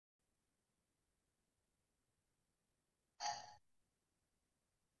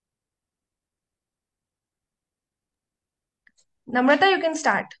Namrata, you can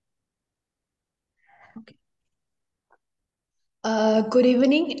start. Okay. Good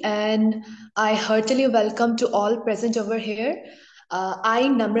evening, and I heartily welcome to all present over here. I,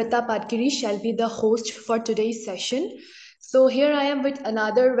 Namrata Padkiri, shall be the host for today's session. So here I am with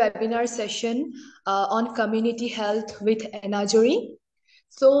another webinar session on community health with Enajori.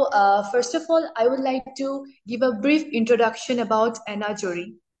 So first of all, I would like to give a brief introduction about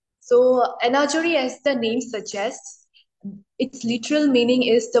Enajori. So Enajori, as the name suggests, its literal meaning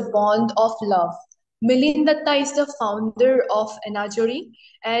is the bond of love. Milindatta is the founder of Enajori,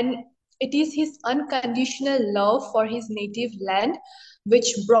 and it is his unconditional love for his native land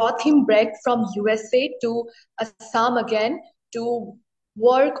which brought him back from USA to Assam again to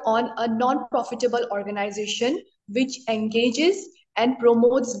work on a non-profitable organization which engages and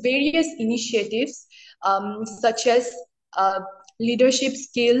promotes various initiatives such as uh, leadership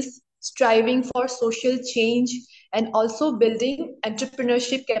skills, striving for social change, and also building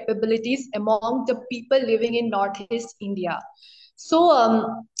entrepreneurship capabilities among the people living in Northeast India.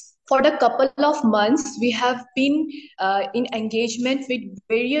 So, for the couple of months, we have been in engagement with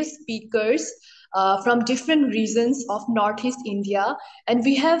various speakers from different regions of Northeast India, and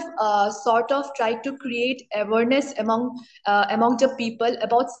we have sort of tried to create awareness among the people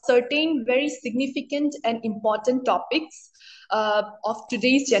about certain very significant and important topics of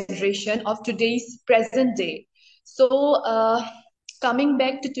today's generation, of today's present day. So, coming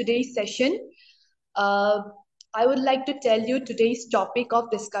back to today's session, uh, I would like to tell you today's topic of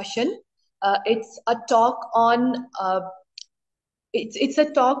discussion. It's a talk on it's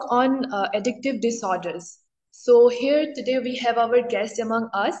a talk on addictive disorders. So here today we have our guest among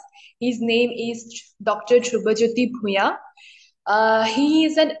us. His name is Dr. Dhurbajyoti Bhuyan. He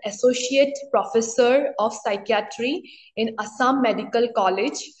is an associate professor of psychiatry in Assam Medical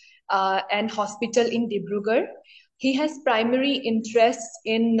College and Hospital in Dibrugarh. He has primary interests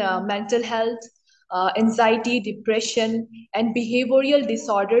in mental health, anxiety, depression, and behavioral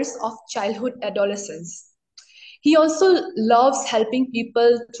disorders of childhood adolescence. He also loves helping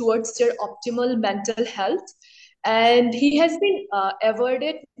people towards their optimal mental health. And he has been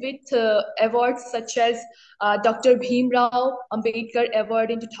awarded with awards such as Dr. Bhimrao Ambedkar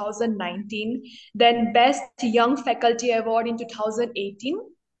Award in 2019, then Best Young Faculty Award in 2018,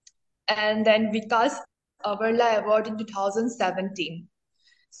 and then Vikas AwarlaAward in 2017.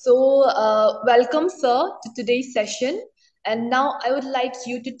 So, welcome, sir, to today's session. And now I would like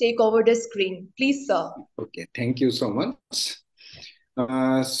you to take over the screen. Please, sir. Okay, thank you so much.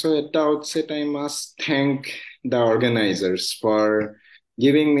 So at the outset, I must thank the organizers for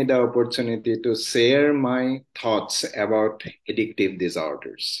giving me the opportunity to share my thoughts about addictive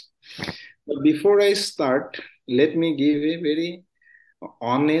disorders. But before I start, let me give a very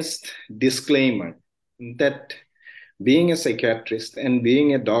honest disclaimer that being a psychiatrist and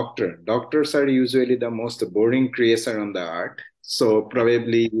being a doctor, doctors are usually the most boring creature on the earth. So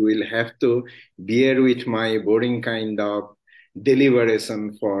probably you will have to bear with my boring kind of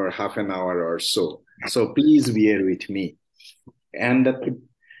deliberation for half an hour or so. So please bear with me. And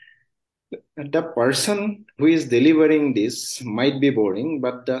the person who is delivering this might be boring,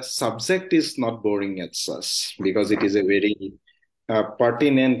 but the subject is not boring as such because it is a very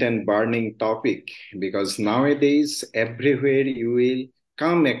pertinent and burning topic. Because nowadays, everywhere you will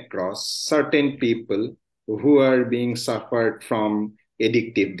come across certain people who are being suffered from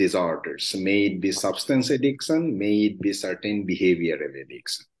addictive disorders, may it be substance addiction, may it be certain behavioral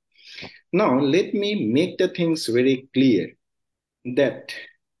addiction. Now, let me make the things very clear that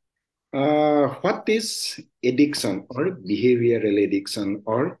what is addiction or behavioral addiction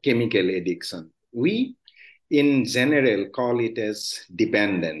or chemical addiction? We in general call it as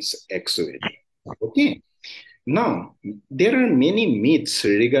dependence actually. Okay. Now, there are many myths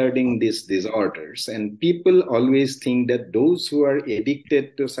regarding these disorders, and people always think that those who are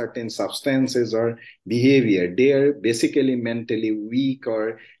addicted to certain substances or behavior, they are basically mentally weak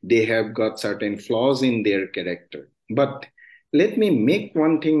or they have got certain flaws in their character. But let me make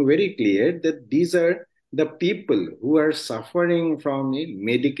one thing very clear that these are the people who are suffering from a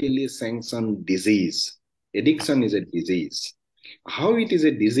medically sanctioned disease. Addiction is a disease. How it is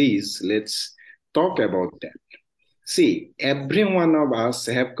a disease, let's talk about that. See, every one of us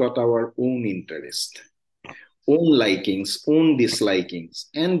have got our own interest, own likings, own dislikings,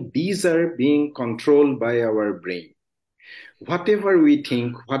 and these are being controlled by our brain. Whatever we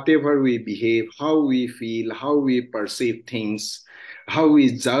think, whatever we behave, how we feel, how we perceive things, how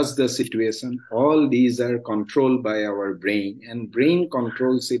we judge the situation, all these are controlled by our brain, and brain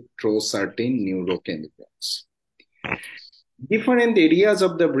controls it through certain neurochemicals. different areas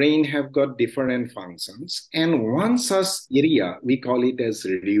of the brain have got different functions, and one such area we call it as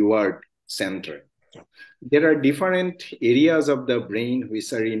reward center. There are different areas of the brain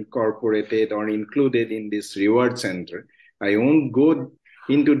which are incorporated or included in this reward center. I won't go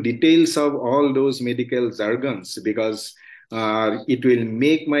into details of all those medical jargons because it will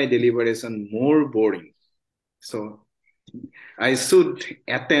make my deliberation more boring. So I should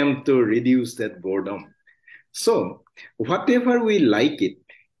attempt to reduce that boredom. So whatever we like it,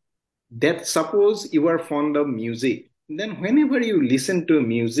 that suppose you are fond of music, then whenever you listen to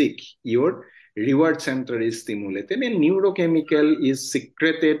music, your reward center is stimulated and neurochemical is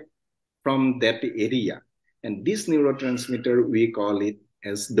secreted from that area. And this neurotransmitter, we call it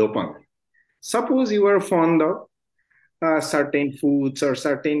as dopamine. Suppose you are fond of certain foods or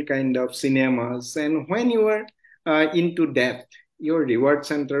certain kind of cinemas, and when you are into that, your reward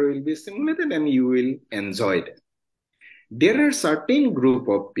center will be stimulated and you will enjoy it. There are certain group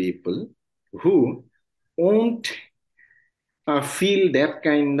of people who won't feel that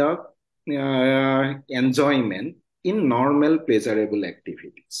kind of enjoyment in normal pleasurable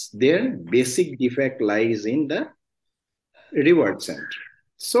activities. Their basic defect lies in the reward center.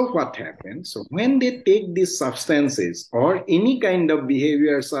 So what happens? So when they take these substances or any kind of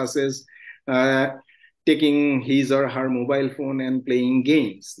behavior such as taking his or her mobile phone and playing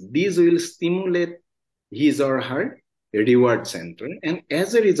games, these will stimulate his or her reward center, and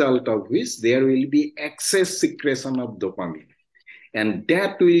as a result of which there will be excess secretion of dopamine, and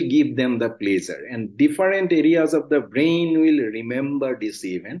that will give them the pleasure, and different areas of the brain will remember this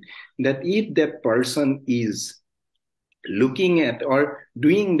event, that if that person is looking at or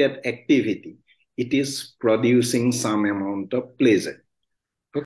doing that activity, it is producing some amount of pleasure.